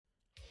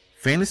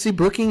Fantasy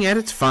booking at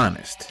its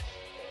finest.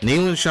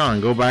 Neil and Sean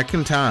go back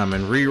in time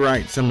and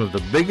rewrite some of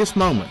the biggest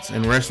moments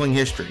in wrestling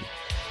history,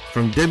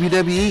 from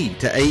WWE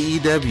to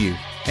AEW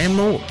and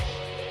more.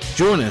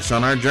 Join us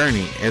on our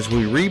journey as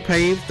we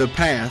repave the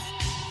path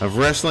of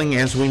wrestling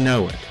as we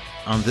know it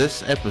on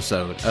this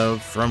episode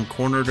of From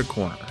Corner to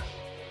Corner.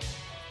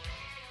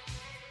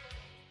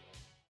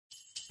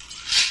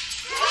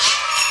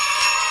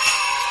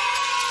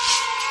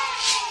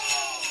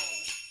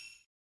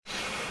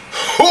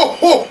 Ho,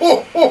 ho,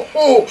 ho, ho,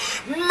 ho!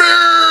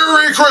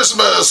 Merry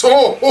Christmas!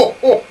 Ho, ho,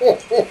 ho, ho,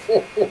 ho,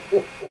 ho,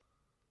 ho.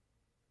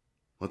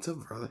 What's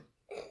up, brother?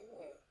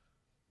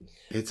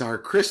 It's our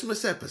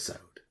Christmas episode.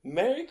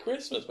 Merry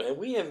Christmas, man.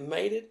 We have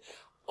made it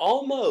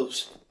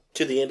almost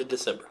to the end of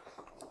December.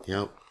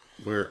 Yep.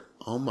 We're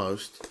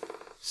almost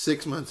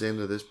 6 months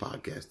into this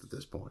podcast at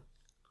this point.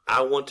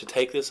 I want to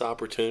take this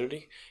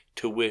opportunity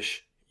to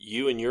wish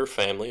you and your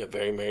family a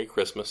very Merry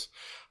Christmas.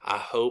 I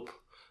hope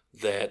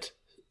that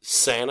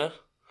Santa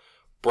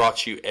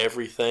brought you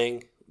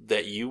everything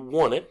that you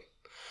wanted.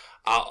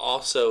 I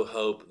also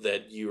hope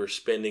that you are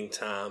spending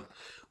time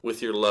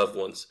with your loved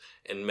ones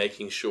and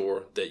making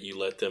sure that you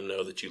let them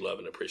know that you love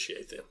and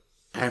appreciate them.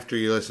 After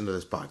you listen to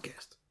this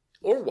podcast.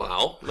 Or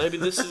while. Maybe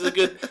this is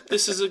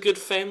a good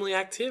family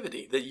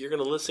activity that you're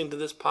going to listen to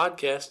this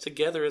podcast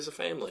together as a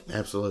family.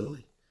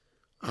 Absolutely.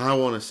 I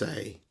want to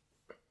say,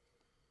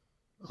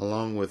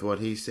 along with what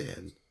he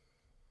said,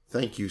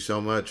 thank you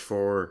so much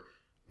for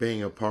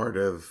being a part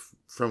of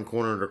From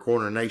Corner to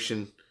Corner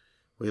Nation.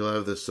 We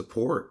love the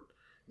support,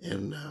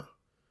 and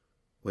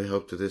we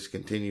hope that this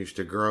continues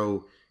to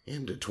grow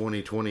into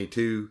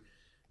 2022.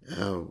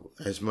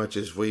 As much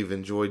as we've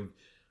enjoyed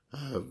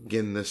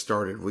getting this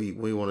started,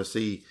 we want to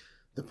see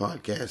the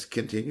podcast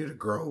continue to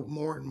grow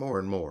more and more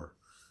and more.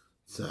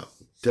 So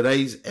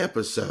today's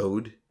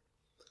episode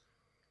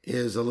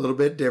is a little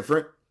bit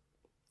different,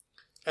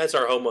 as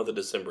our whole month of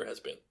December has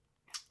been.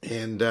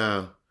 And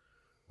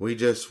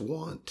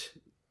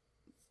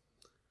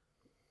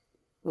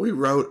we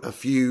wrote a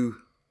few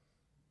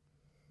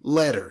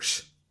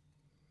letters,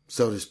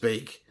 so to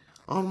speak,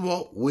 on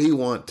what we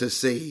want to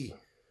see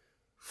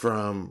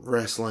from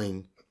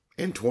wrestling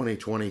in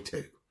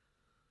 2022.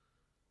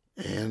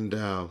 And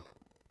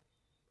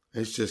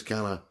it's just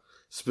kind of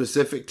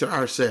specific to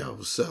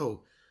ourselves.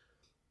 So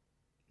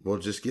we'll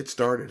just get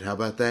started. How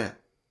about that?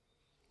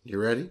 You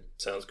ready?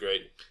 Sounds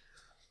great.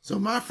 So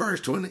my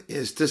first one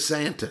is to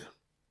Santa.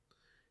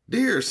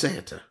 Dear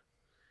Santa,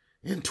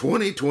 in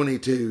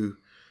 2022,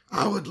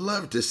 I would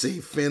love to see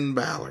Finn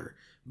Balor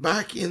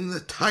back in the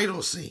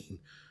title scene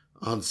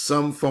on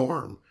some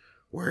form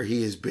where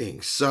he is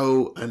being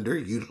so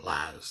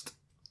underutilized.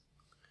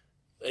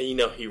 And you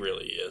know, he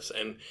really is.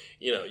 And,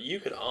 you know,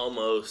 you could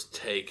almost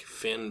take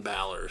Finn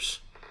Balor's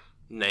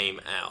name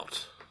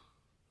out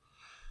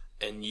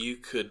and you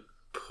could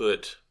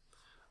put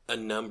a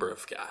number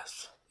of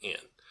guys in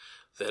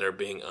that are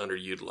being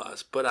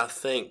underutilized. But I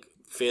think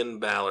Finn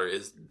Balor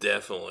is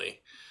definitely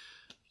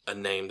a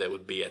name that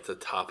would be at the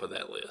top of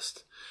that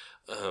list.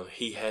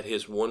 He had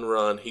his one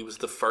run. He was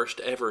the first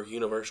ever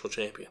Universal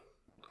Champion.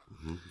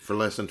 Mm-hmm. For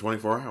less than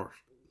 24 hours.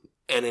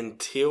 And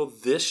until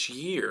this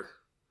year,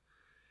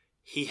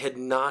 he had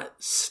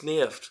not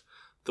sniffed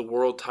the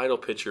world title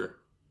picture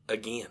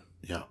again.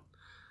 Yeah.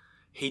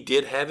 He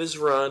did have his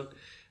run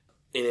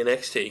in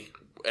NXT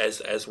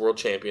as world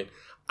champion.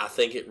 I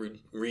think it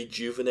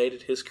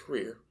rejuvenated his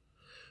career.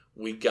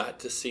 We got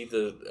to see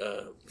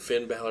the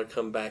Finn Balor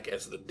come back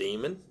as the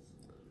Demon,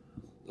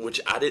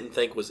 which I didn't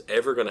think was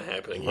ever going to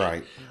happen again.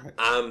 Right.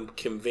 I'm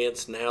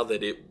convinced now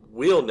that it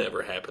will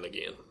never happen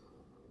again.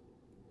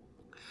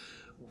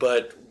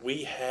 But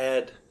we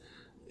had,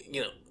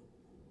 you know,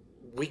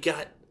 we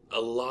got a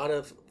lot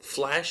of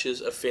flashes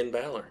of Finn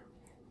Balor.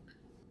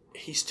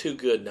 He's too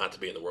good not to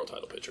be in the world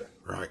title picture.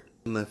 Right.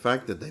 And the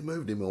fact that they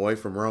moved him away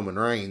from Roman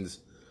Reigns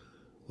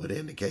would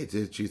indicate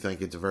that you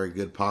think it's a very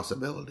good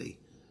possibility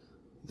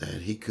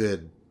that he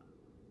could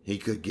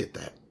get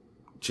that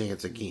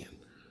chance again.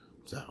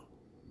 So,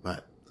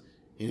 but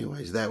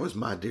anyways, that was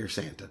my Dear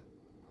Santa.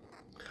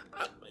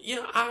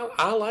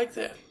 I like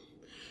that.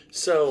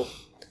 So,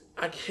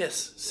 I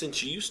guess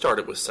since you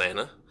started with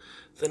Santa,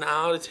 then I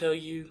ought to tell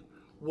you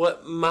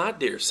what my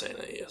Dear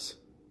Santa is.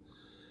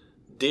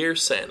 Dear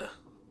Santa,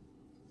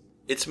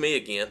 it's me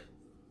again.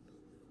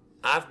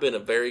 I've been a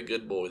very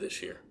good boy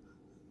this year.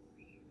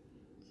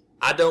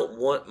 I don't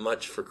want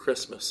much for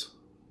Christmas.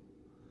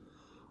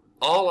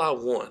 All I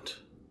want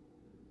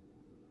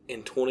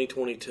in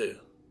 2022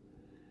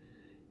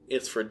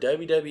 is for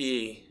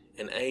WWE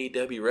and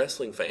AEW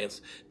wrestling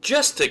fans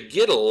just to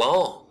get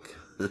along.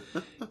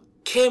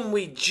 Can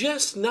we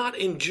just not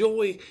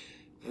enjoy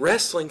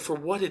wrestling for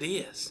what it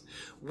is?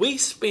 We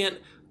spent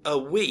a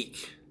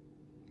week,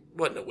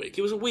 wasn't a week,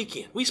 it was a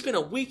weekend. We spent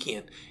a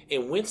weekend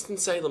in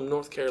Winston-Salem,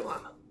 North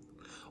Carolina,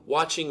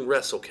 watching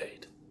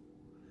WrestleCade.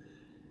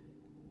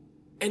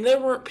 And there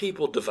weren't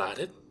people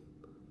divided.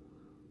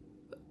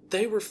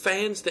 They were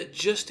fans that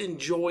just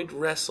enjoyed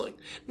wrestling.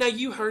 Now,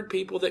 you heard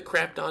people that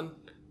crapped on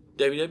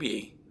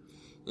WWE,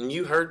 and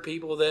you heard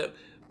people that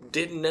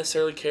didn't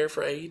necessarily care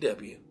for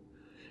AEW.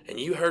 And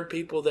you heard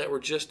people that were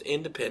just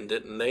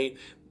independent and they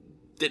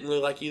didn't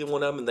really like either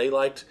one of them and they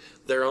liked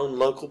their own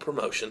local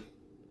promotion.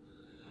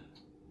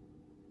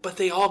 But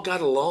they all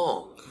got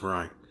along.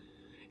 Right.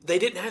 They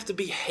didn't have to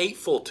be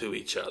hateful to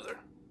each other.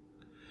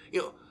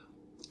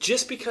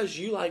 Just because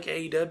you like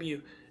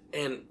AEW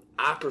and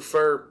I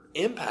prefer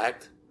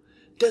Impact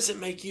doesn't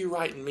make you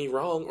right and me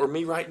wrong or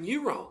me right and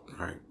you wrong.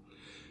 Right.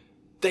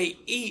 They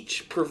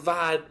each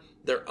provide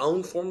their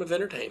own form of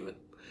entertainment.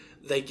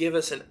 They give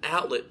us an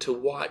outlet to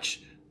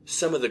watch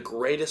some of the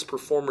greatest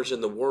performers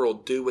in the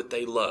world do what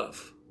they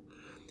love.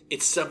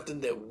 It's something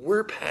that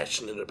we're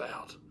passionate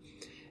about.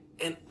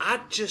 And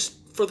I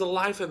just, for the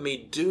life of me,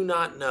 do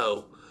not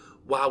know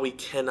why we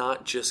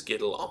cannot just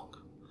get along.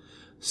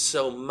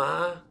 So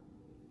my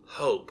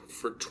hope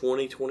for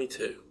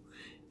 2022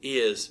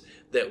 is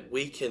that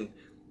we can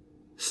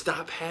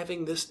stop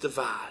having this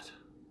divide,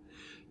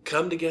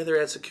 come together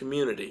as a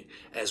community,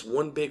 as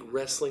one big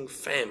wrestling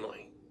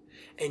family,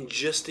 and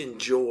just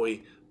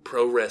enjoy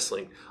pro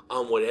wrestling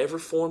on whatever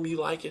form you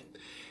like it.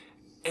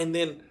 And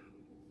then,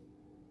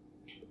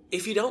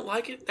 if you don't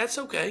like it, that's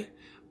okay.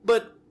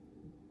 But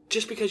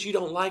just because you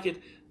don't like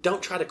it,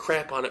 don't try to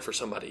crap on it for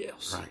somebody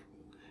else. Right.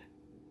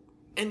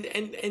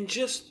 And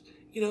just,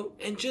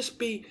 and just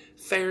be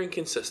fair and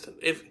consistent.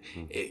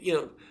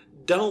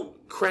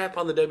 Don't crap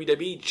on the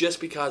WWE just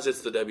because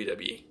it's the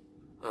WWE.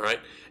 All right?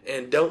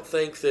 And don't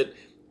think that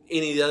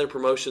any of the other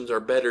promotions are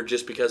better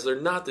just because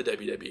they're not the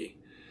WWE.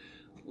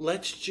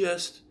 Let's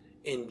just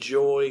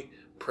enjoy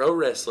pro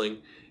wrestling,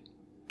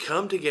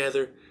 come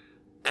together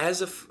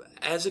as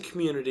a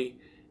community,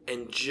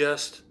 and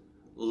just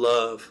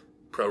love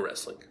pro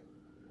wrestling.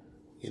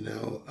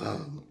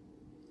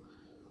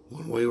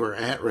 When we were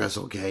at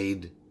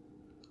WrestleCade,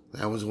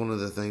 that was one of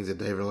the things that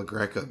David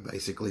LaGreca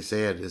basically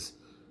said is,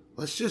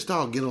 let's just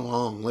all get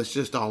along. Let's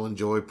just all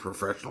enjoy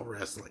professional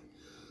wrestling.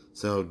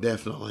 So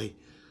definitely,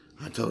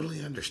 I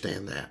totally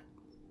understand that.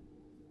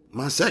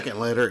 My second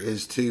letter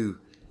is to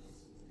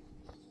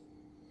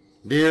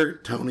Dear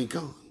Tony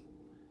Khan.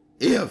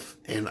 If,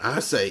 and I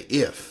say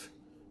if,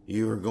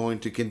 you are going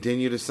to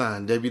continue to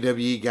sign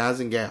WWE guys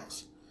and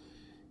gals,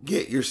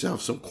 get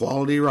yourself some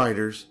quality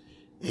writers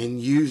and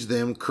use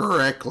them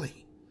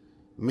correctly.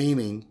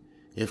 Meaning,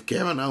 if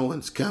Kevin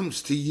Owens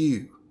comes to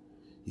you,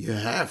 you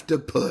have to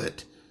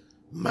put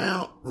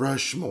Mount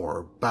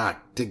Rushmore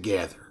back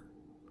together.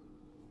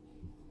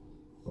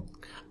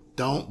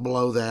 Don't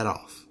blow that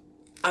off.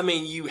 I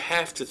mean, you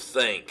have to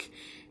think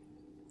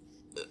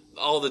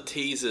all the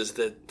teases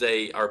that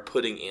they are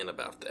putting in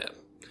about that.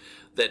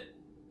 That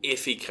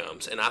if he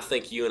comes, and I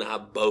think you and I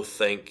both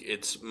think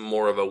it's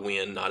more of a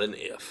win, not an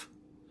if,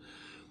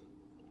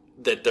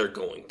 that they're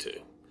going to.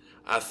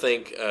 I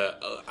think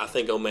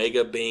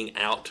Omega being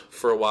out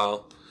for a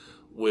while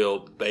will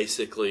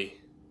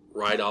basically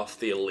write off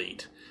the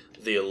Elite.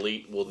 The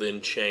Elite will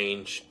then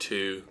change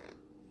to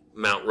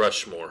Mount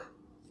Rushmore.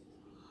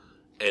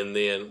 And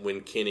then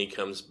when Kenny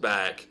comes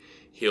back,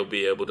 he'll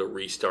be able to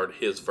restart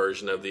his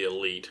version of the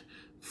Elite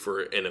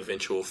for an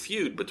eventual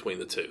feud between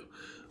the two.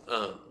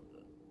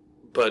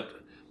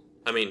 But,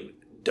 I mean,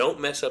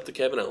 don't mess up the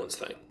Kevin Owens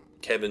thing.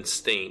 Kevin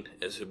Steen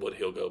is what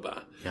he'll go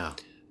by. Yeah.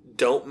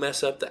 Don't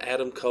mess up the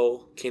Adam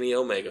Cole, Kenny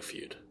Omega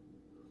feud.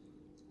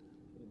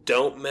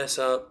 Don't mess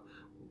up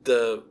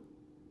the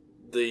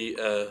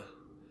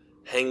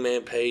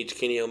Hangman Page,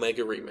 Kenny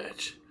Omega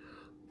rematch.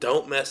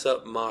 Don't mess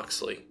up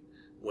Moxley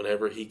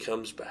whenever he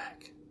comes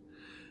back.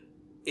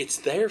 It's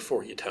there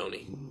for you,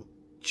 Tony.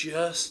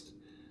 Just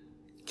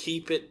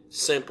keep it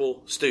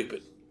simple,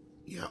 stupid.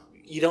 Yeah.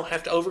 You don't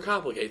have to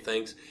overcomplicate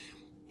things.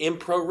 In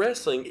pro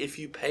wrestling, if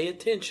you pay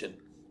attention,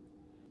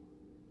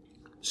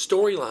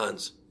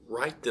 storylines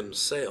write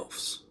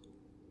themselves.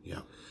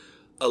 Yeah.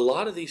 A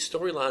lot of these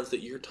storylines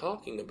that you're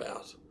talking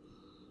about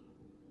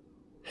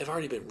have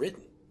already been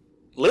written.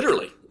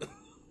 Literally.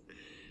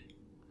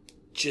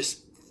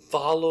 Just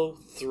follow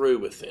through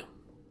with them.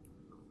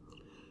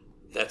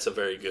 That's a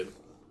very good.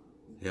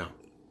 Yeah.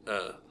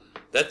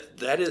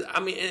 That is,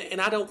 I mean,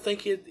 and I don't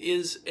think it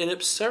is an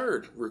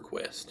absurd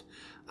request.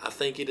 I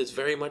think it is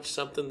very much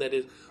something that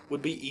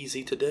would be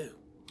easy to do.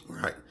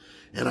 Right.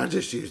 And I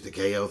just used the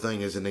KO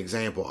thing as an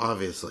example,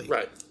 obviously.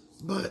 Right.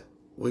 But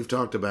we've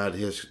talked about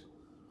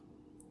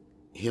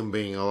him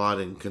being a lot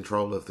in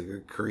control of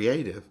the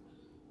creative,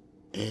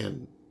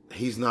 and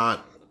he's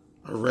not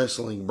a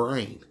wrestling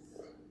brain.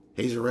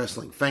 He's a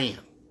wrestling fan.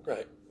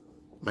 Right.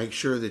 Make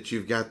sure that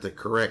you've got the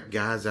correct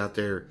guys out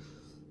there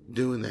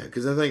doing that,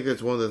 because I think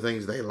that's one of the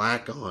things they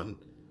lack on.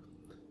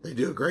 They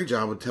do a great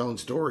job of telling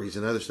stories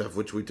and other stuff,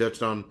 which we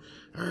touched on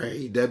our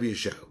AEW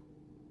show.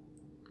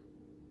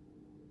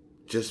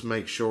 Just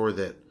make sure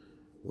that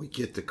we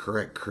get the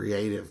correct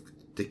creative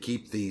to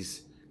keep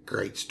these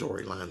great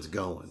storylines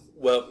going.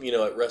 Well,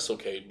 at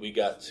WrestleCade, we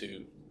got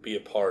to be a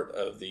part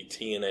of the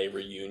TNA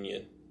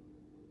reunion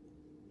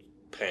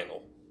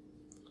panel.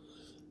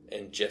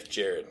 And Jeff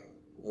Jarrett,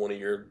 one of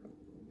your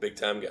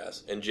big-time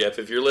guys. And Jeff,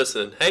 if you're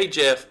listening, hey,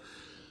 Jeff.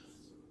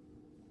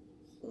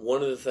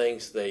 One of the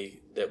things they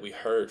that we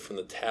heard from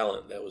the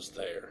talent that was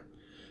there,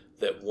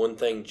 that one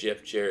thing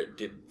Jeff Jarrett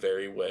did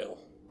very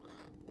well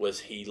was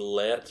he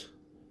let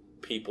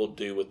people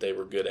do what they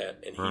were good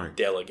at, and he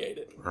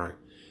delegated. Right.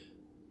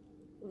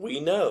 We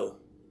know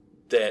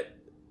that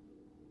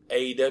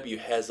AEW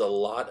has a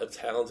lot of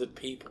talented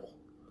people,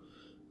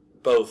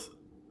 both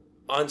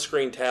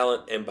on-screen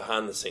talent and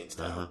behind-the-scenes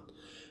talent.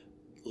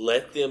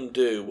 Let them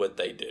do what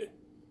they do.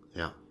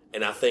 Yeah.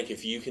 And I think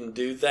if you can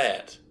do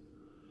that,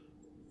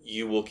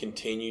 you will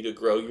continue to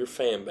grow your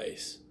fan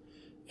base,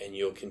 and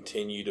you'll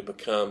continue to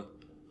become.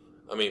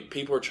 I mean,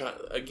 people are trying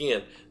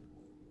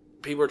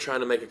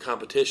to make a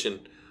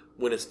competition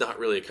when it's not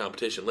really a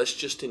competition. Let's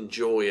just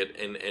enjoy it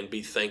and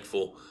be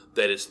thankful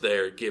that it's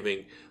there,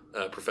 giving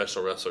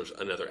professional wrestlers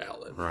another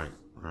outlet. Right.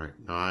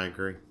 No, I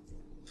agree.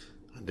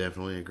 I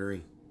definitely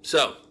agree.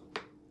 So,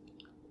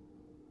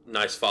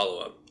 nice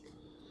follow-up.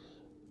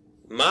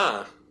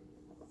 My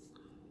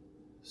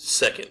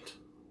second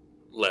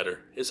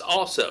letter is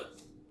also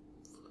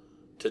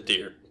to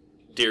Dear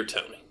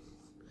Tony.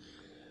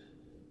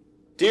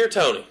 Dear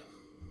Tony,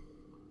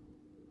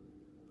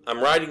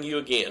 I'm writing you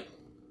again.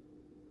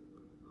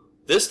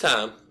 This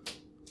time,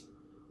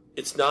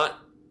 it's not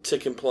to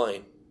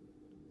complain.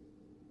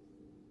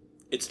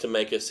 It's to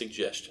make a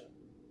suggestion.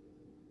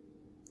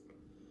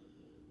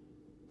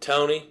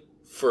 Tony,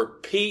 for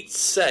Pete's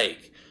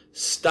sake,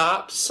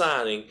 stop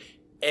signing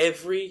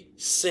every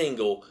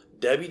single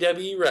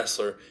WWE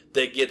wrestler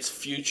that gets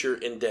future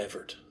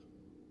endeavored.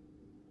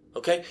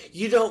 Okay?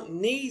 You don't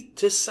need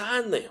to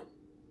sign them.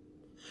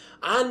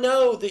 I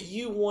know that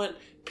you want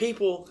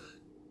people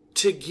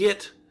to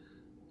get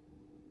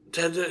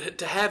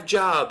to have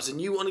jobs,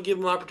 and you want to give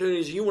them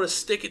opportunities. You want to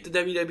stick it to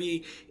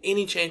WWE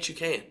any chance you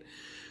can.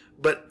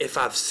 But if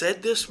I've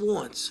said this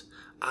once,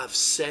 I've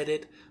said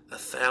it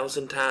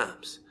 1,000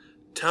 times.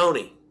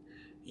 Tony,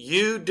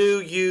 you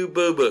do you,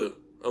 boo-boo.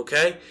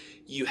 Okay?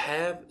 You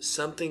have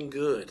something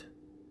good.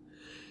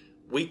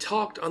 We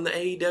talked on the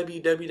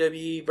AEW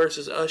WWE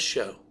versus Us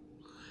show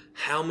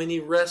how many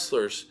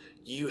wrestlers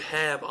you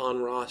have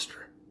on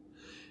roster.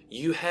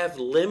 You have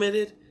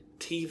limited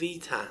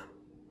TV time.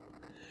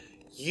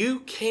 You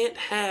can't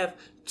have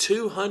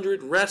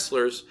 200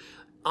 wrestlers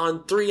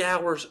on 3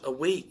 hours a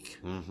week.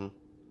 Mm-hmm.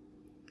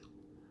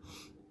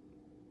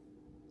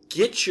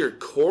 Get your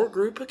core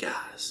group of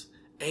guys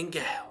and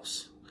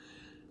gals.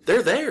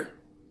 They're there.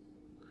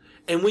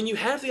 And when you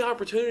have the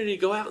opportunity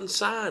to go out and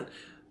sign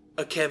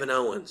a Kevin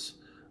Owens,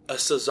 a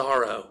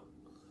Cesaro,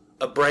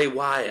 a Bray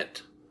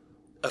Wyatt,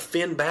 a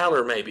Finn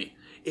Balor maybe,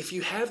 if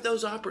you have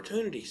those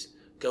opportunities,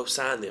 go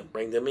sign them,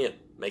 bring them in.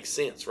 Makes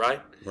sense,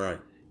 right? Right.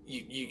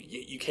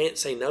 You can't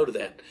say no to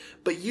that.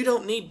 But you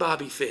don't need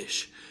Bobby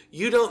Fish.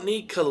 You don't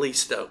need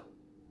Kalisto.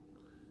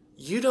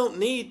 You don't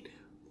need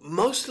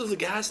most of the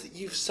guys that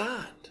you've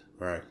signed.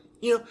 Right.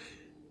 You know,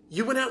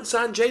 you went out and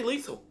signed Jay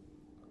Lethal.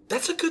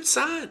 That's a good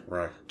sign.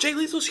 Right. Jay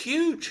Lethal's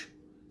huge.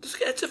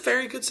 That's a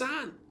very good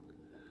sign.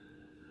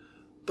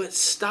 But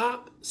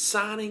stop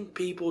signing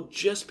people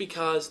just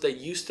because they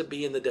used to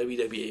be in the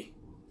WWE.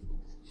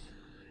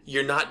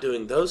 You're not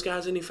doing those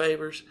guys any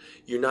favors.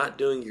 You're not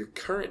doing your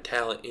current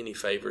talent any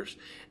favors.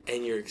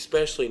 And you're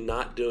especially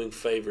not doing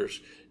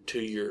favors to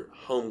your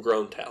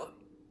homegrown talent.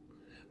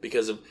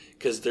 Because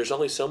there's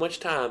only so much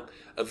time.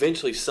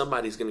 Eventually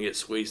somebody's going to get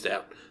squeezed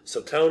out.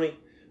 So Tony,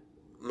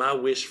 my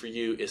wish for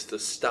you is to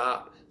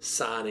stop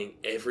signing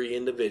every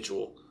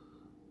individual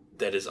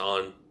that is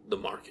on the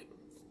market.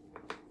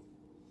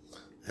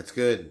 That's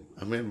good.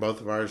 I mean,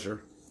 both of ours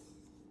are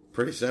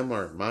pretty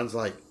similar. Mine's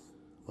like,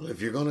 well,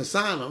 if you're going to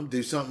sign them,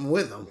 do something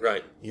with them.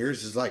 Right.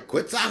 Yours is like,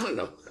 quit signing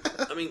them.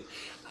 I mean,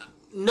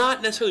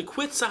 not necessarily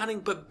quit signing,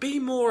 but be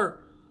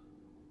more,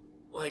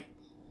 like,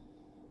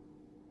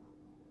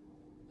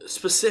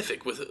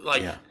 specific with it.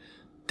 Like,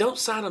 Don't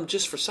sign them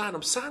just for sign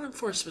them. Sign them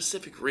for a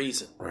specific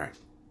reason. Right.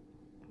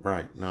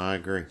 Right. No, I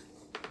agree.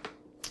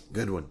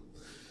 Good one.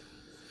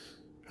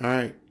 All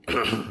right.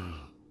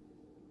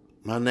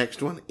 My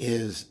next one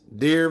is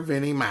Dear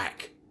Vinnie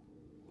Mac.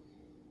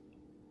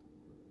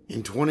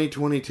 In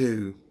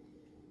 2022,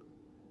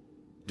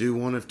 do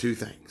one of two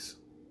things.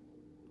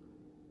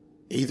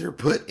 Either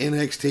put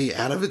NXT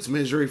out of its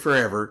misery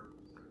forever,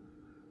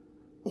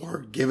 or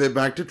give it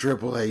back to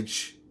Triple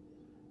H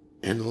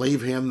and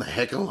leave him the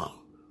heck alone.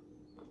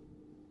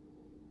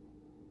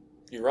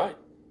 You're right.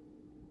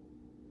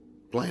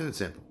 Plain and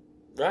simple.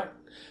 Right.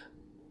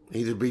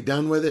 Either be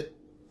done with it,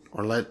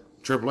 or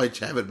let Triple H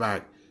have it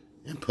back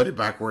and put it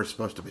back where it's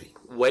supposed to be.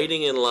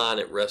 Waiting in line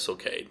at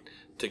WrestleCade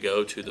to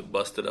go to the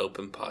Busted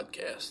Open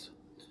podcast,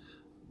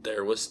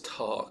 there was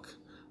talk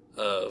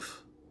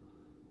of,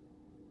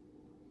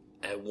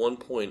 at one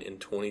point in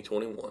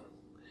 2021,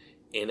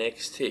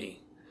 NXT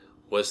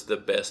was the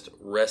best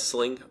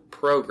wrestling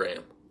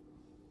program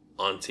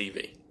on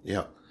TV.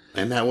 Yep.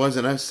 And that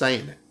wasn't us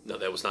saying it. No,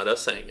 that was not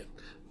us saying it.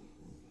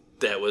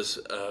 That was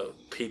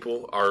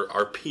people,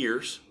 our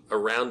peers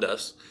around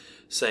us,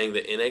 saying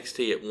that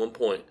NXT at one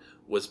point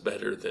was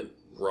better than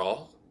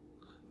Raw,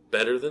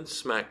 better than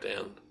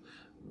SmackDown,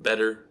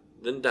 better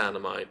than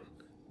Dynamite,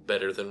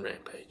 better than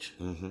Rampage.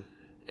 Mm-hmm.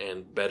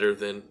 and better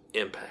than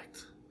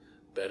Impact,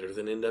 better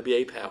than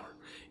NWA Power.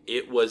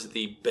 It was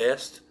the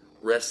best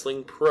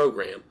wrestling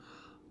program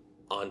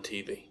on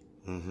TV.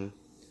 Mm-hmm.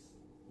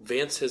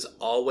 Vince has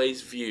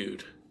always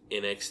viewed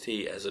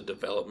NXT as a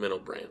developmental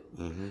brand.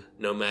 Mm-hmm.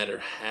 No matter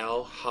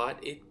how hot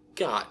it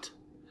got,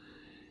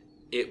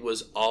 it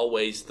was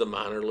always the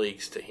minor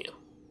leagues to him.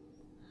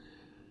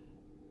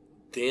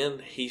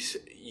 Then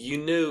you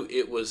knew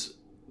it was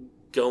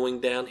going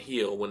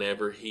downhill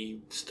whenever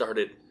he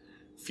started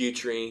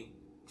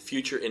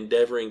future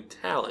endeavoring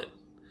talent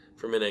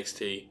from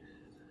NXT,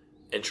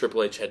 and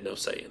Triple H had no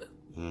say in it.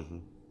 Mm-hmm.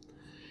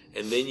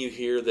 And then you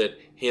hear that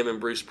him and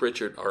Bruce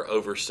Pritchard are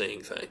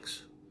overseeing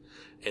things.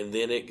 And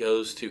then it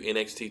goes to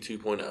NXT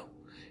 2.0.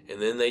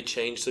 And then they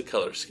change the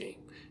color scheme.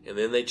 And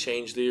then they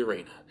change the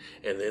arena.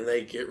 And then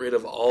they get rid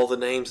of all the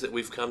names that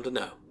we've come to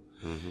know.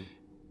 Mm-hmm.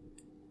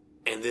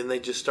 And then they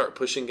just start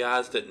pushing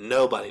guys that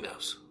nobody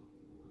knows.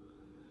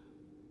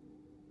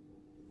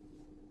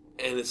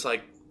 And it's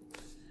like...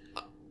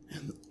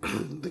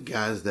 And the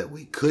guys that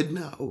we could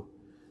know,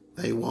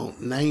 they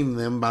won't name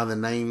them by the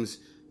names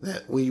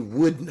that we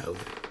would know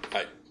them.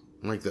 Right.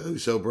 Like the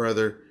Uso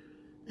brother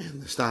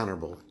and the Steiner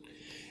boy.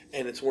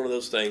 And it's one of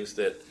those things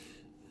that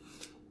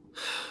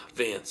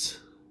Vince,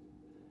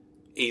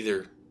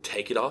 either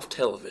take it off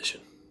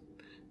television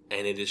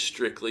and it is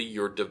strictly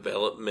your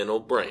developmental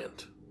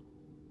brand.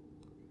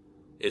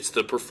 It's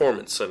the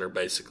performance center,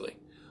 basically.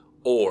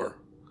 Or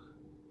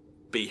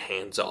be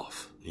hands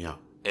off. Yeah.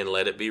 And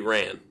let it be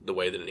ran the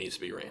way that it needs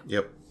to be ran.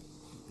 Yep.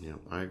 Yeah,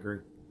 I agree.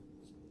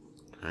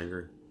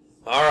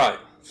 All right.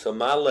 So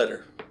my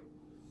letter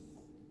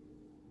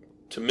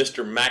to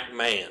Mr.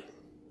 McMahon,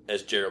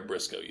 as Gerald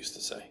Briscoe used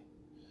to say.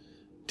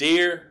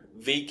 Dear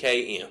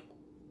VKM,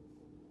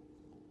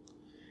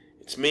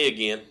 it's me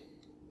again.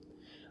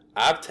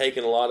 I've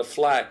taken a lot of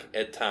flack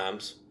at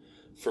times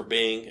for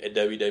being a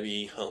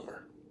WWE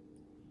homer.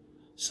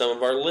 Some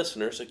of our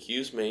listeners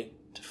accuse me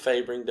of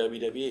favoring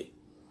WWE.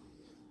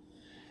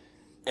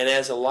 And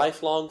as a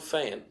lifelong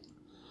fan,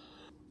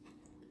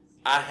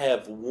 I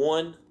have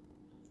one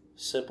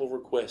simple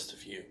request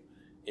of you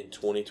in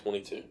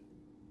 2022.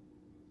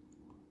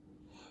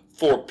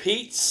 For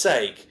Pete's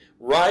sake,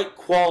 write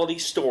quality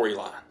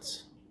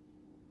storylines.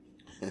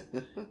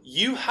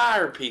 You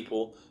hire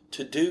people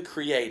to do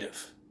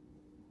creative.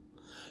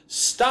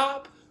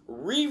 Stop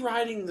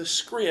rewriting the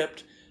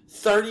script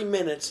 30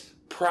 minutes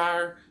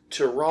prior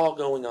to Raw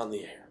going on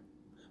the air,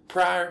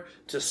 prior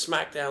to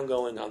SmackDown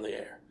going on the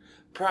air,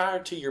 prior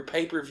to your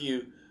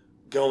pay-per-view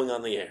going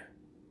on the air.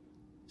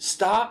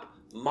 Stop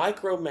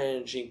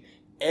micromanaging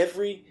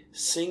every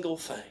single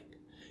thing.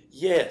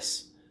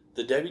 Yes,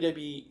 the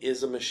WWE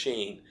is a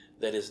machine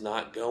that is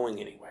not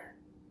going anywhere.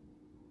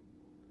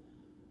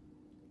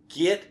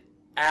 Get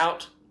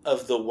out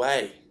of the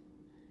way.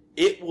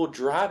 It will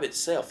drive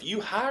itself.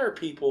 You hire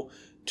people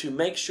to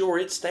make sure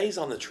it stays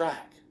on the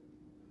track.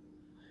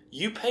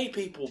 You pay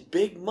people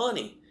big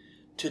money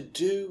to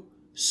do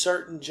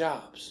certain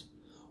jobs.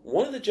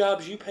 One of the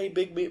jobs you pay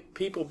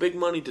people big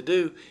money to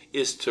do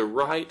is to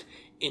write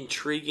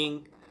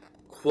intriguing,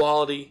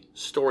 quality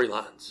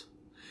storylines.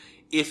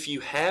 If you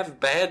have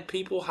bad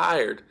people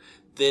hired,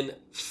 then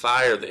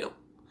fire them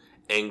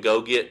and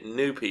go get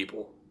new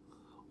people.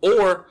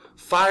 Or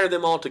fire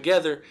them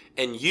altogether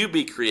and you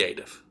be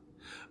creative.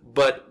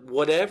 But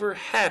whatever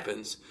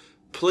happens,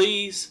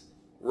 please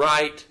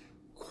write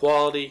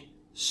quality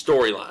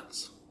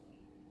storylines.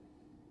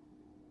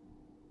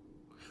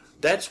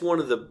 That's one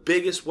of the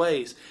biggest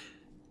ways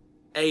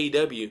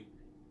AEW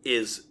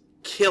is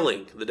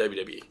killing the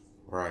WWE.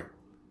 Right.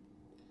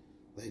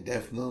 They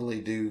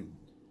definitely do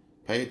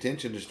pay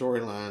attention to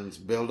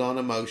storylines, build on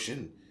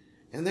emotion,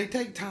 and they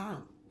take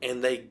time.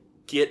 And they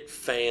get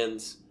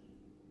fans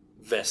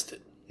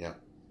vested. Yeah.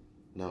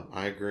 No,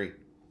 I agree.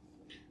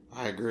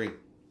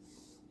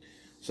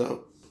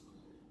 So,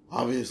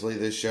 obviously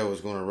this show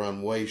is going to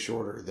run way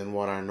shorter than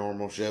what our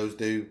normal shows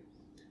do,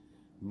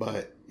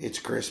 but it's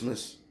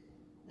Christmas,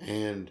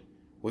 and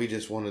we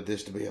just wanted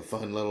this to be a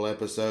fun little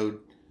episode.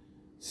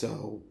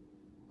 So,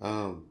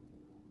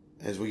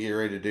 as we get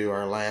ready to do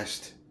our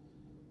last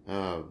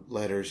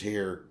letters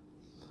here,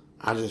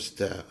 I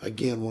just,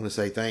 again, want to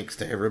say thanks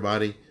to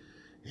everybody,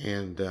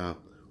 and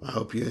I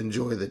hope you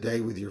enjoy the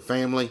day with your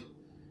family,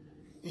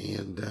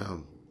 and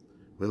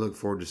we look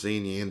forward to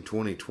seeing you in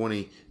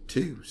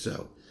 2022.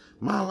 So,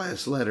 my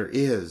last letter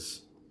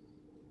is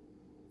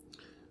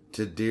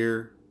to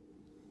dear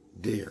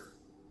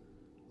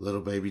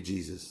little baby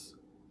Jesus.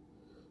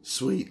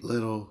 Sweet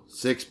little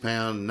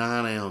 6-pound,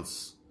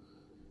 9-ounce,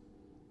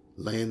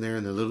 laying there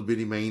in the little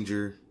bitty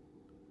manger,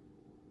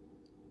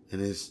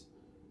 and his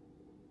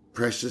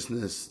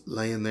preciousness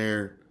laying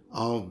there,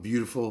 all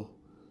beautiful,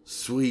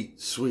 sweet,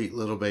 sweet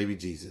little baby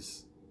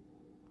Jesus.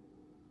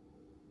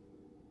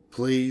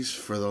 Please,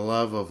 for the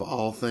love of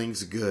all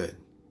things good,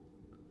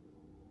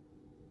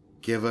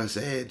 give us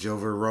edge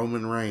over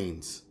Roman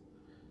Reigns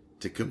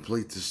to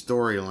complete the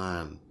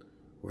storyline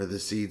where the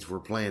seeds were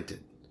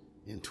planted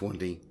in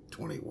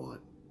 2021.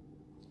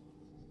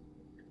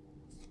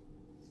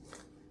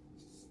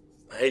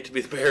 I hate to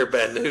be the bearer of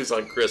bad news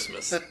on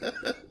Christmas.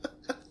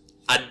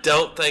 I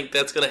don't think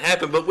that's going to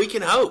happen, but we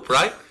can hope,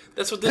 right?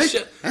 That's what this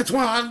show. That's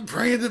why I'm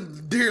praying to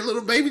dear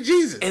little baby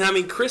Jesus. And I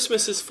mean,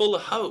 Christmas is full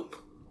of hope.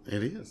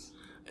 It is.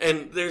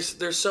 And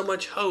there's so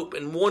much hope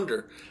and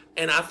wonder.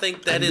 And I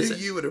think that I knew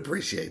you would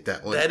appreciate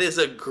that one. That is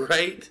a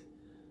great.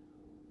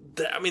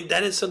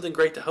 That is something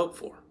great to hope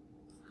for.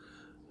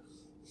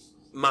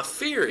 My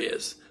fear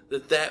is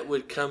that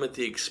would come at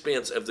the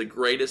expense of the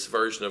greatest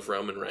version of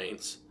Roman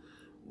Reigns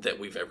that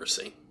we've ever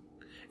seen.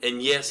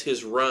 And yes,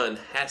 his run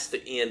has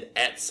to end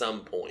at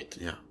some point.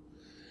 Yeah.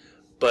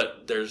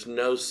 But there's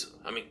no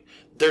stopping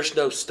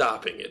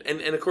it.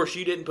 And of course,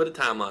 you didn't put a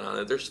timeline on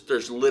it.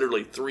 There's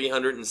literally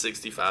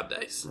 365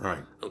 days.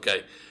 Right.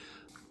 Okay.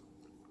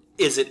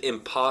 Is it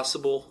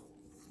impossible?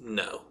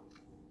 No.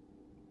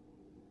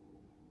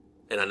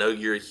 And I know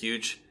you're a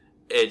huge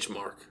Edge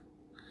mark.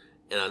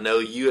 And I know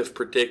you have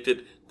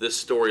predicted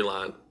this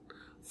storyline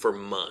for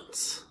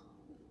months.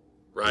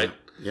 Right?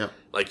 Yeah.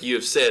 Like you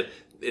have said,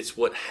 it's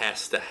what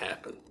has to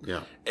happen.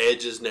 Yeah.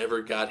 Edge has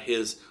never got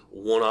his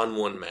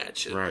one-on-one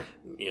match. Right.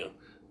 You know,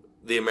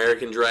 the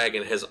American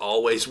Dragon has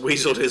always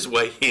weaseled his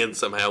way in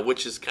somehow,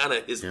 which is kind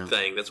of his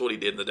thing. That's what he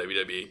did in the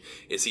WWE,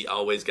 is he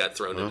always got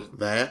thrown in.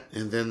 That,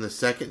 and then the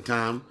second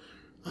time,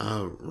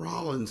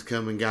 Rollins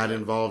come and got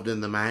involved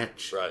in the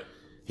match. Right.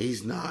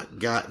 He's not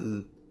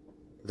gotten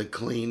the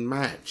clean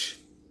match,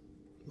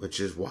 which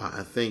is why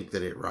I think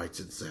that it writes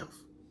itself.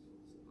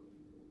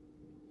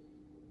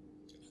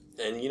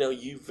 And you know,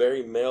 you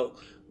very well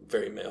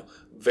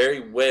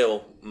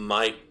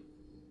might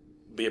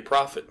be a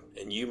prophet,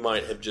 and you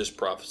might have just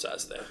prophesied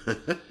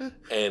that.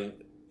 And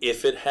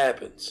if it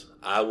happens,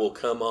 I will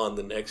come on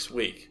the next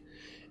week,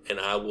 and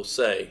I will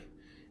say,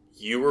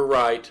 you were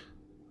right,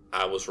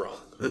 I was wrong.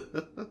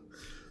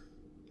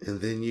 And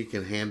then you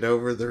can hand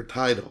over their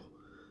title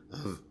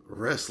of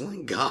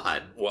Wrestling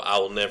God. Well, I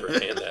will never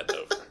hand that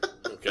over.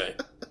 Okay?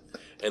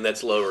 And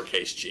that's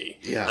lowercase g.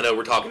 Yeah. I know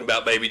we're talking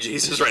about baby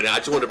Jesus right now. I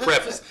just want to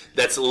preface,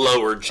 that's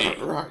lower g.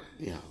 Right,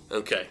 yeah.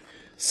 Okay.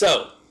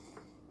 So,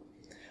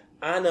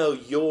 I know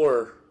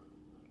your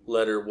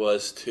letter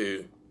was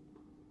to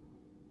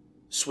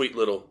sweet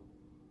little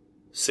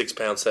 6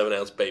 pound, 7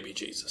 ounce baby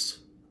Jesus.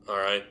 All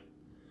right?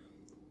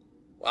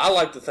 Well, I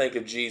like to think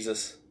of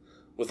Jesus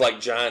with like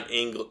giant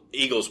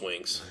eagle's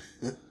wings,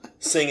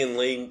 singing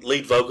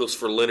lead vocals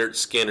for Leonard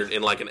Skinner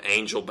in like an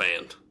angel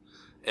band,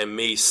 and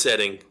me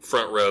sitting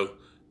front row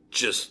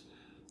just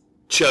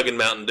chugging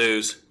Mountain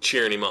Dews,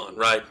 cheering him on,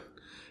 right?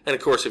 And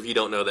of course, if you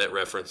don't know that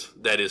reference,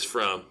 that is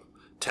from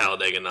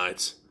Talladega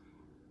Nights,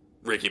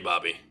 Ricky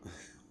Bobby,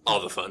 all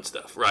the fun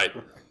stuff, right?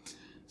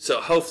 So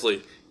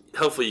hopefully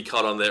you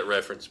caught on that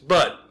reference.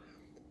 But,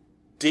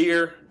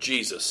 dear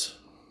Jesus,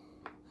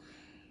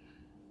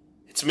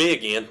 it's me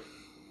again.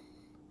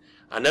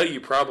 I know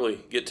you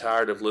probably get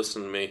tired of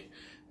listening to me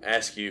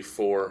ask you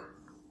for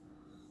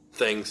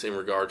things in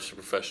regards to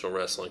professional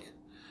wrestling,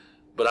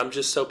 but I'm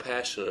just so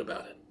passionate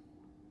about it.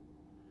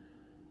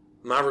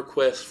 My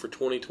request for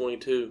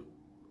 2022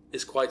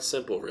 is quite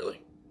simple,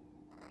 really.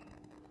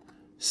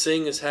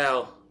 Seeing as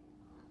how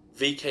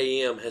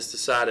VKM has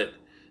decided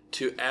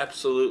to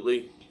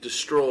absolutely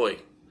destroy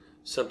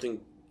something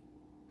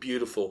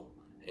beautiful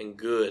and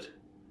good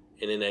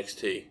in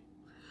NXT,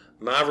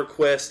 my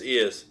request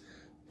is,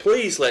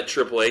 please let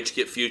Triple H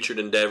get Future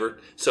Endeavor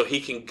so he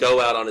can go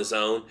out on his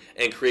own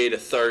and create a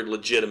third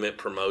legitimate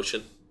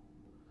promotion.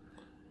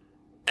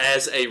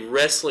 As a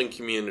wrestling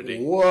community.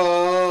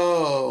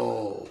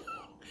 Whoa!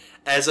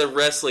 As a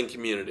wrestling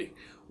community,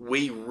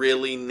 we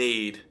really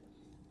need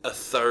a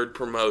third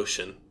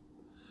promotion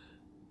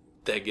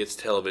that gets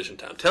television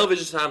time.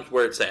 Television time is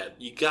where it's at.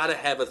 You got to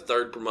have a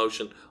third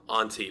promotion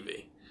on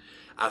TV.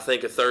 I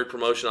think a third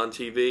promotion on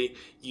TV,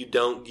 you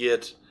don't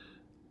get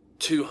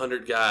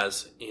 200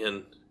 guys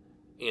in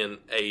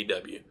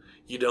AEW.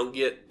 You don't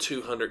get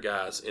 200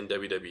 guys in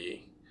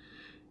WWE.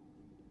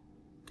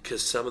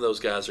 Because some of those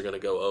guys are going to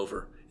go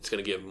over. It's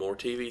going to give more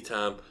TV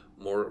time,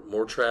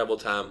 more travel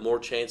time, more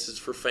chances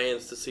for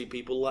fans to see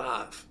people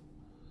live.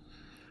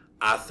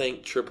 I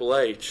think Triple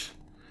H,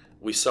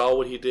 we saw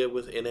what he did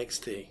with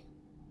NXT.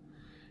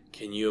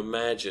 Can you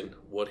imagine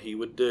what he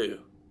would do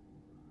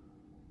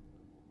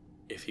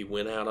if he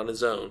went out on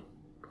his own?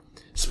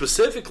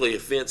 Specifically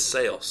if Vince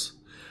sells.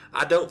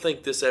 I don't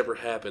think this ever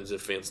happens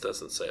if Vince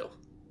doesn't sell.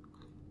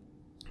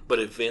 But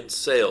if Vince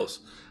sells,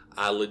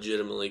 I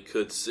legitimately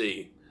could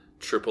see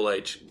Triple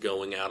H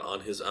going out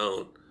on his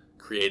own,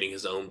 creating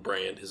his own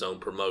brand, his own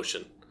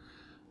promotion.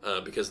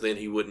 Because then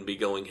he wouldn't be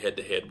going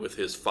head-to-head with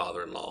his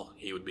father-in-law.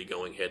 He would be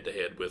going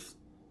head-to-head with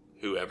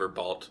whoever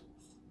bought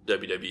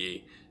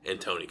WWE and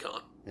Tony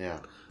Khan. Yeah.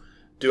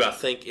 Do I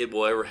think it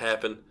will ever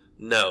happen?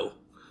 No.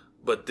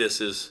 But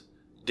this is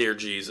Dear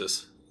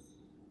Jesus.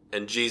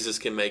 And Jesus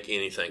can make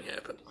anything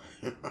happen.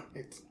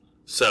 Right.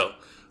 So,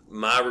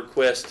 my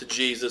request to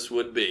Jesus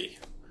would be,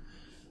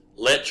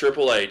 let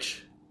Triple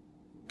H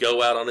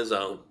go out on his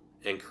own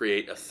and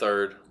create a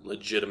third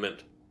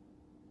legitimate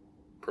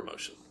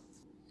promotion.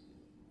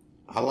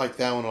 I like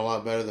that one a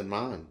lot better than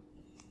mine.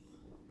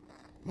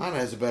 mine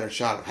has a better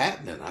shot of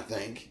happening, I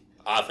think.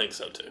 I think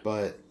so too.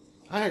 But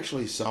I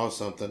actually saw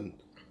something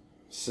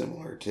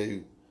similar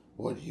to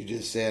what you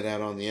just said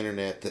out on the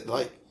internet, that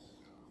like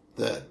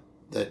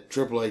that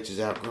Triple H has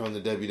outgrown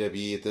the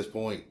WWE at this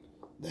point,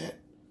 that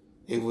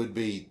it would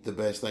be the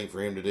best thing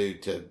for him to do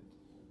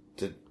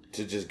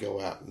to just go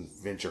out and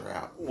venture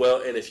out.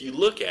 Well, and if you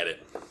look at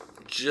it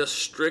just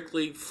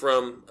strictly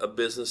from a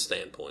business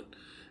standpoint,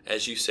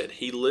 as you said,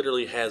 he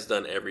literally has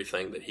done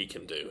everything that he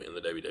can do in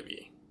the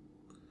WWE.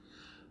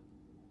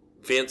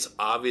 Vince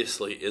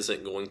obviously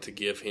isn't going to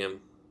give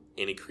him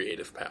any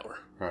creative power.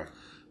 Right.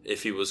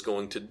 If he was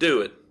going to do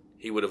it,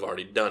 he would have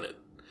already done it.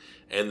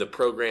 And the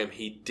program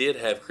he did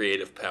have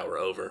creative power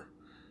over,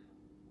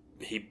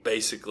 he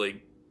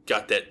basically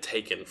got that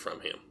taken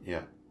from him.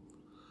 Yeah.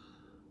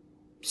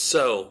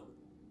 So,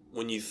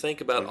 when you think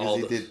about because all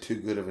he did too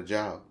good of a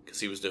job. because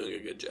he was doing a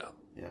good job.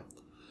 Yeah.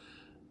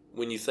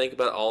 When you think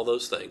about all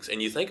those things,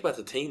 and you think about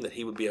the team that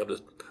he would be able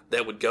to,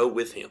 that would go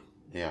with him,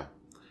 Yeah.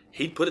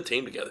 he'd put a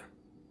team together.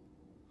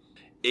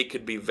 It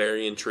could be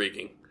very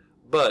intriguing.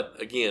 But,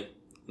 again,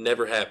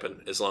 never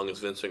happen as long as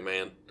Vince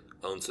McMahon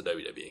owns the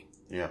WWE.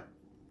 Yeah.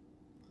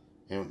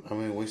 And, I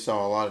mean, we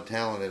saw a lot of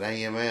talent at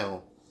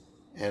AML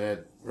and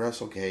at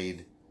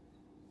WrestleCade.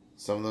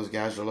 Some of those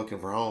guys are looking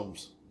for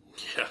homes.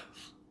 Yeah.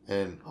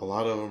 And a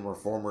lot of them are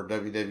former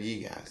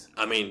WWE guys.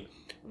 I mean,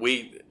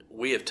 we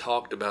have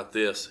talked about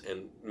this,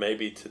 and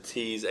maybe to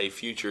tease a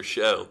future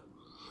show,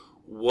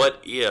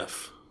 what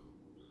if,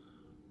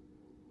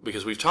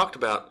 because we've talked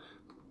about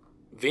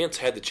Vince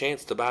had the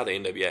chance to buy the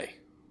NWA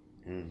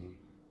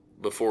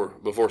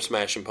before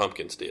Smashing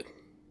Pumpkins did.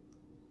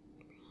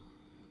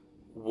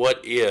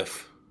 What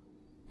if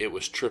it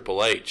was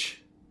Triple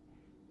H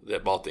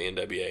that bought the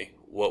NWA?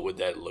 What would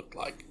that look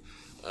like?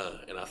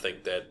 And I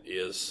think that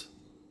is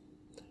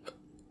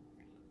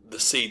the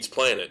seeds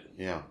planted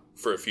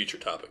for a future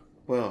topic.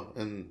 Well,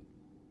 and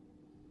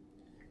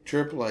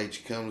Triple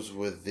H comes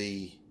with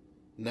the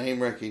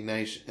name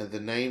recognition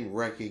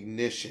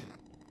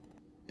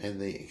and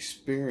the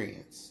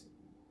experience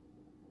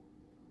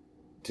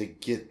to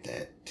get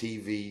that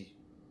TV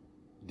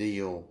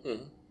deal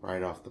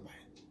right off the bat.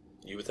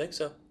 You would think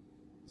so.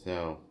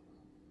 So,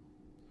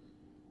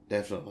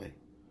 definitely.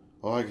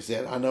 Well, like I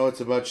said, I know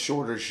it's a much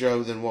shorter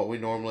show than what we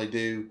normally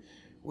do.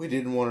 We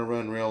didn't want to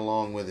run real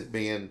long with it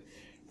being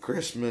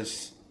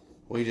Christmas.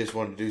 We just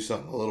wanted to do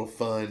something a little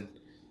fun.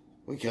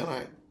 We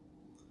kind of,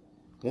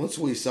 once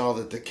we saw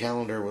that the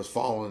calendar was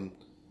falling,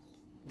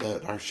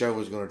 that our show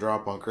was going to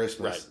drop on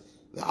Christmas,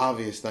 the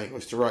obvious thing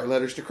was to write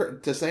letters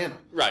to Santa.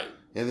 Right.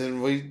 And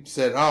then we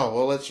said, oh,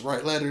 well, let's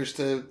write letters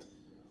to,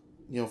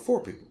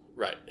 4 people.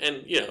 Right.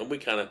 And, we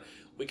kind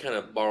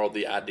of borrowed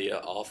the idea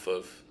off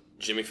of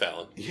Jimmy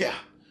Fallon. Yeah.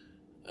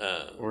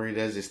 Where he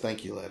does his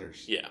thank you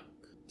letters. Yeah.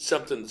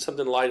 Something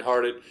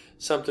lighthearted,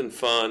 something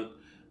fun.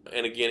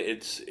 And again,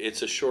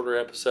 it's a shorter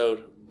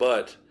episode,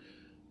 but,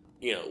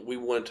 we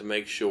wanted to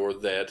make sure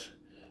that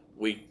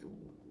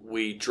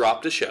we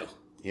dropped a show.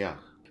 Yeah.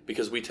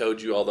 Because we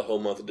told you all the whole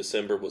month of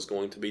December was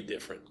going to be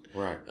different.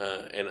 Right.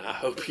 And I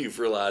hope you've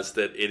realized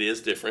that it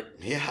is different.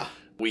 Yeah.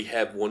 We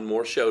have one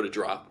more show to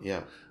drop.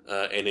 Yeah.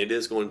 And it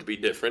is going to be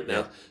different.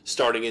 Now,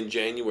 starting in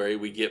January,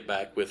 we get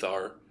back with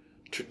our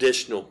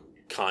traditional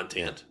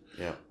content.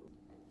 Yeah.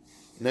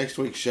 Next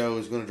week's show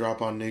is going to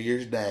drop on New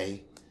Year's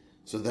Day.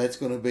 So that's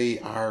going to be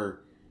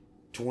our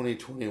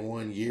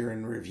 2021 year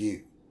in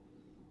review.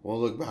 We'll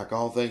look back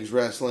all things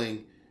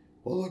wrestling.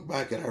 We'll look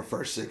back at our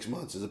first 6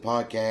 months as a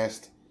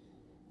podcast.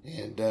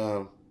 And,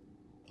 I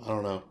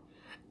don't know.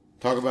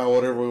 Talk about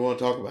whatever we want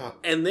to talk about.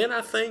 And then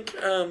I think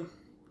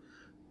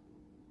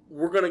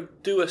we're going to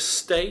do a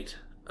state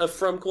of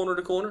From Corner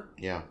to Corner.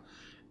 Yeah.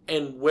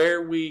 And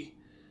where we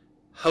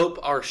hope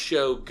our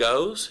show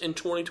goes in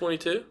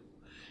 2022.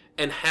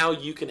 And how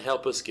you can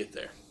help us get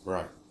there.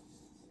 Right.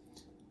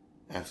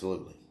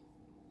 Absolutely.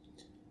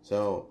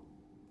 So,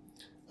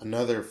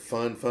 another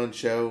fun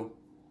show.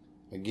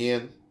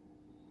 Again,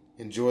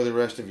 enjoy the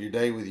rest of your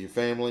day with your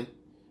family.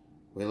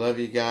 We love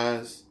you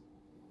guys.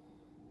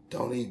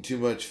 Don't eat too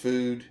much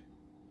food.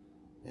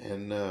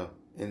 And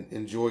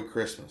enjoy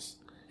Christmas.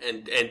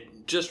 And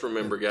just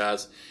remember,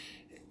 guys,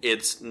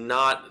 it's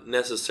not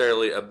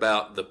necessarily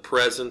about the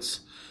presents,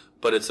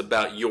 but it's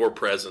about your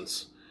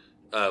presence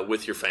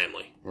with your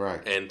family.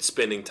 Right. And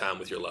spending time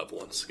with your loved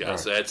ones,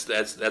 guys. Right.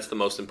 That's the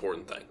most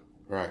important thing.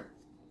 Right.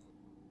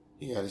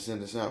 You got to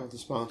send us out with the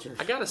sponsors.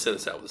 I got to send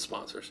us out with the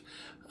sponsors.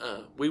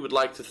 We would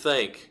like to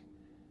thank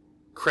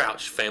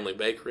Crouch Family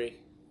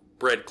Bakery,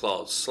 Bread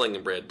Claws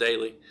Slinging Bread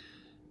Daily,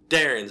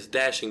 Darren's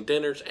Dashing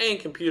Dinners and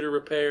Computer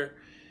Repair,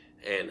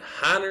 and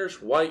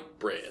Heiner's White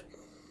Bread.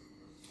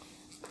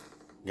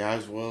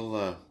 Guys,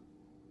 we'll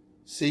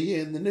see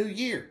you in the new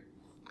year.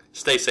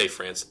 Stay safe,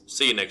 friends.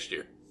 See you next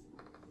year.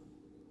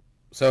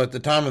 So at the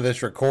time of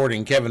this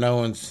recording, Kevin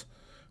Owens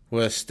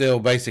was still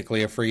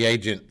basically a free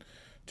agent.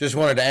 Just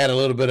wanted to add a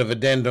little bit of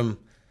addendum.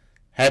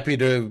 Happy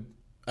to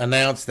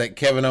announce that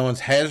Kevin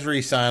Owens has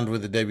re-signed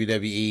with the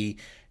WWE,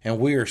 and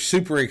we are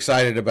super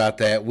excited about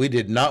that. We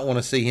did not want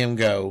to see him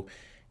go,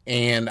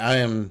 and I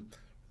am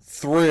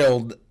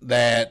thrilled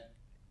that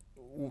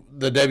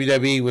the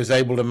WWE was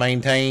able to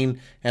maintain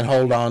and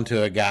hold on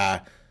to a guy.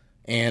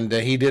 And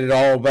he did it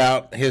all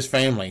about his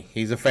family.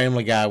 He's a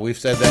family guy. We've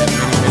said that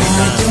many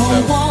times.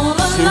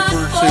 So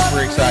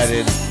super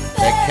excited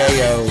that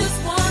KO is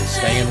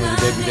staying with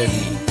the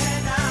WWE.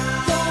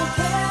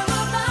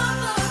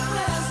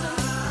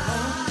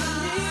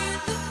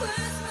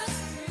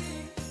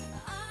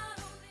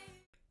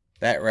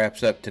 That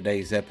wraps up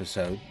today's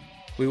episode.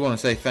 We want to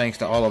say thanks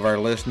to all of our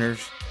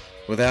listeners.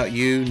 Without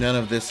you, none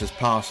of this is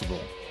possible.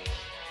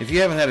 If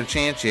you haven't had a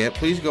chance yet,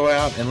 please go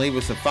out and leave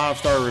us a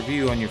 5-star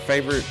review on your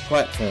favorite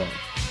platform.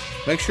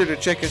 Make sure to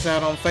check us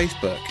out on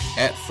Facebook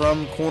at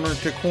From Corner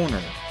to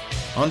Corner,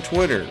 on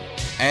Twitter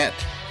at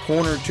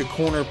Corner to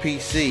Corner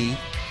PC,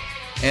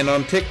 and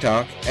on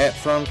TikTok at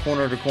From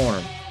Corner to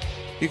Corner.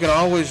 You can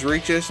always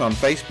reach us on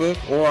Facebook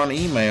or on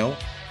email,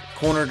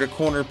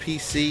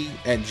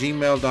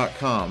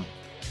 cornertocornerpc@gmail.com.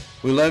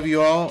 We love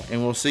you all,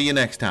 and we'll see you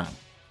next time.